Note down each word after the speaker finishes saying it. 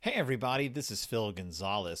Hey everybody, this is Phil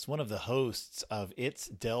Gonzalez, one of the hosts of It's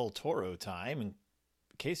Del Toro Time. In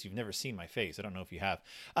case you've never seen my face, I don't know if you have.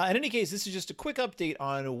 In any case, this is just a quick update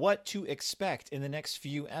on what to expect in the next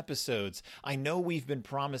few episodes. I know we've been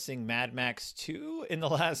promising Mad Max 2 in the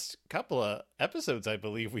last couple of episodes, I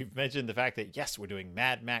believe. We've mentioned the fact that, yes, we're doing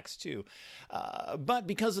Mad Max 2. But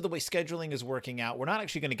because of the way scheduling is working out, we're not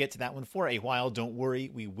actually going to get to that one for a while. Don't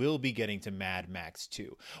worry, we will be getting to Mad Max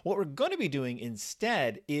 2. What we're going to be doing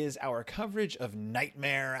instead is our coverage of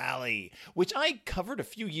Nightmare Alley, which I covered a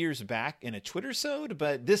few years back in a Twitter-sode,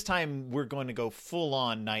 but this time we're going to go full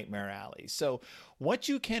on Nightmare Alley. So what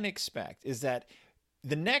you can expect is that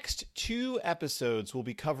the next two episodes will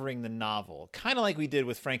be covering the novel, kind of like we did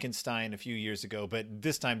with Frankenstein a few years ago, but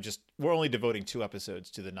this time we're only devoting two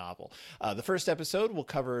episodes to the novel. The first episode will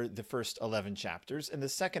cover the first 11 chapters, and the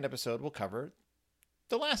second episode will cover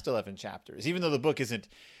the last 11 chapters. Even though the book isn't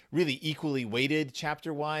really equally weighted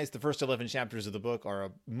chapter-wise, the first 11 chapters of the book are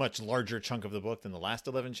a much larger chunk of the book than the last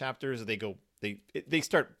 11 chapters. They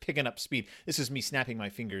start picking up speed. This is me snapping my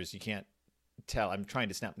fingers. You can't tell. I'm trying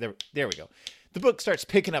to snap. There we go. The book starts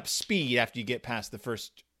picking up speed after you get past the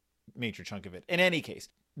first major chunk of it. In any case,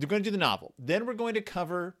 they're going to do the novel. Then we're going to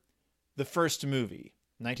cover the first movie,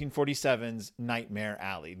 1947's Nightmare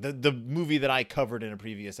Alley, the movie that I covered in a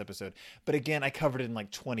previous episode. But again, I covered it in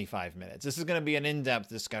like 25 minutes. This is going to be an in-depth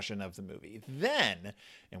discussion of the movie. Then,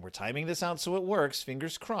 and we're timing this out so it works,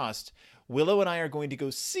 fingers crossed, Willow and I are going to go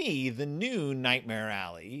see the new Nightmare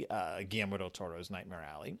Alley, Guillermo del Toro's Nightmare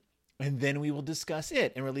Alley. And then we will discuss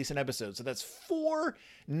it and release an episode. So that's 4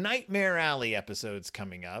 Nightmare Alley episodes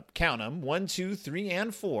coming up. Count them, 1, 2, 3,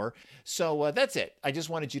 and 4. So that's it. I just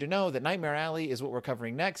wanted you to know that Nightmare Alley is what we're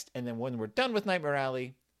covering next. And then when we're done with Nightmare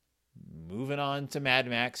Alley, moving on to Mad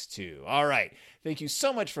Max 2. All right. Thank you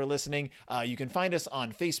so much for listening. You can find us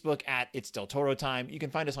on Facebook at It's Del Toro Time. You can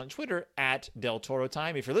find us on Twitter at Del Toro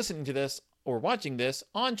Time. If you're listening to this or watching this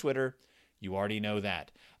on Twitter, you already know that.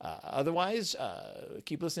 Otherwise,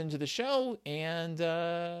 keep listening to the show, and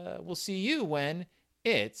we'll see you when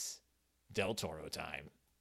it's Del Toro time.